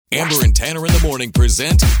Amber and Tanner in the morning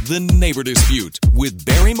present The Neighbor Dispute with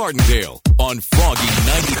Barry Martindale on Froggy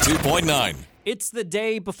 92.9. It's the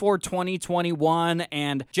day before 2021,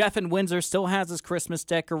 and Jeff in Windsor still has his Christmas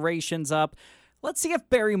decorations up. Let's see if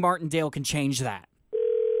Barry Martindale can change that.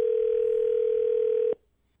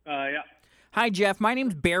 Yeah. Hi, Jeff. My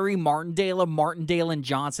name's Barry Martindale of Martindale &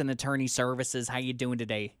 Johnson Attorney Services. How you doing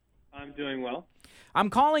today? I'm doing well. I'm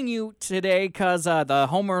calling you today because the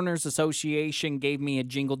Homeowners Association gave me a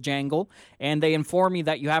jingle jangle, and they informed me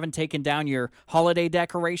that you haven't taken down your holiday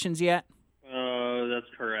decorations yet. That's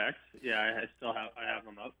correct. Yeah, I have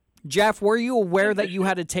them up. Jeff, were you aware that you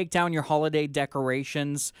had to take down your holiday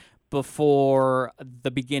decorations before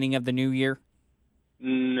the beginning of the new year?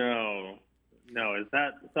 No. Is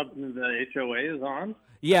that something the HOA is on?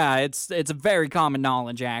 Yeah, it's a very common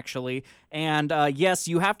knowledge, actually. And, yes,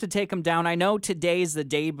 you have to take them down. I know today is the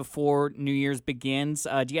day before New Year's begins.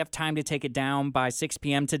 Do you have time to take it down by 6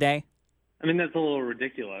 p.m. today? I mean, that's a little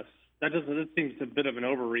ridiculous. That seems a bit of an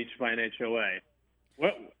overreach by an HOA.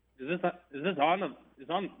 What is this on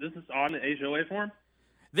the HOA form?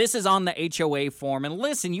 This is on the HOA form. And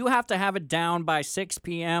listen, you have to have it down by 6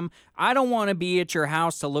 p.m. I don't want to be at your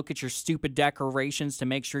house to look at your stupid decorations to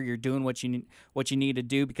make sure you're doing what you need to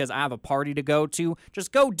do because I have a party to go to.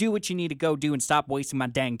 Just go do what you need to go do and stop wasting my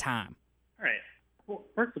dang time. All right. Well,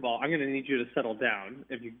 first of all, I'm going to need you to settle down.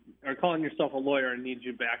 If you are calling yourself a lawyer, I need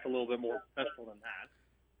you to act a little bit more professional than that.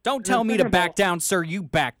 Don't tell me to back down, sir. You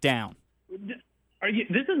back down. This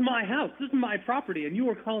is my house. This is my property, and you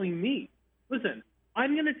are calling me. Listen.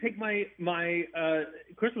 I'm going to take my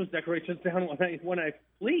Christmas decorations down when I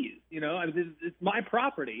please. You know, I mean, it's my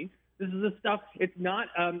property. This is the stuff. It's not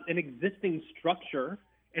an existing structure,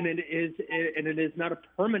 and it is not a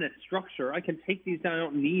permanent structure. I can take these down. I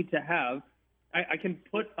don't need to have. I can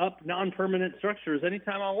put up non-permanent structures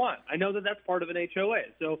anytime I want. I know that that's part of an HOA.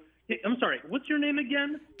 So I'm sorry. What's your name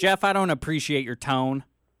again? Jeff, I don't appreciate your tone.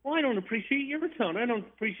 Well, I don't appreciate your tone. I don't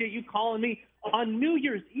appreciate you calling me on New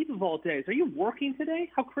Year's Eve of all days. Are you working today?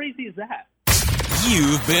 How crazy is that?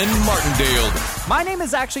 You've been Martindale. My name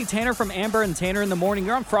is actually Tanner from Amber and Tanner in the Morning.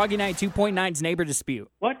 You're on Froggy 92.9's Neighbor Dispute.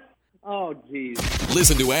 What? Oh, geez.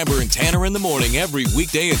 Listen to Amber and Tanner in the Morning every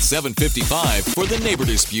weekday at 7:55 for The Neighbor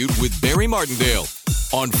Dispute with Barry Martindale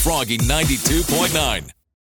on Froggy 92.9.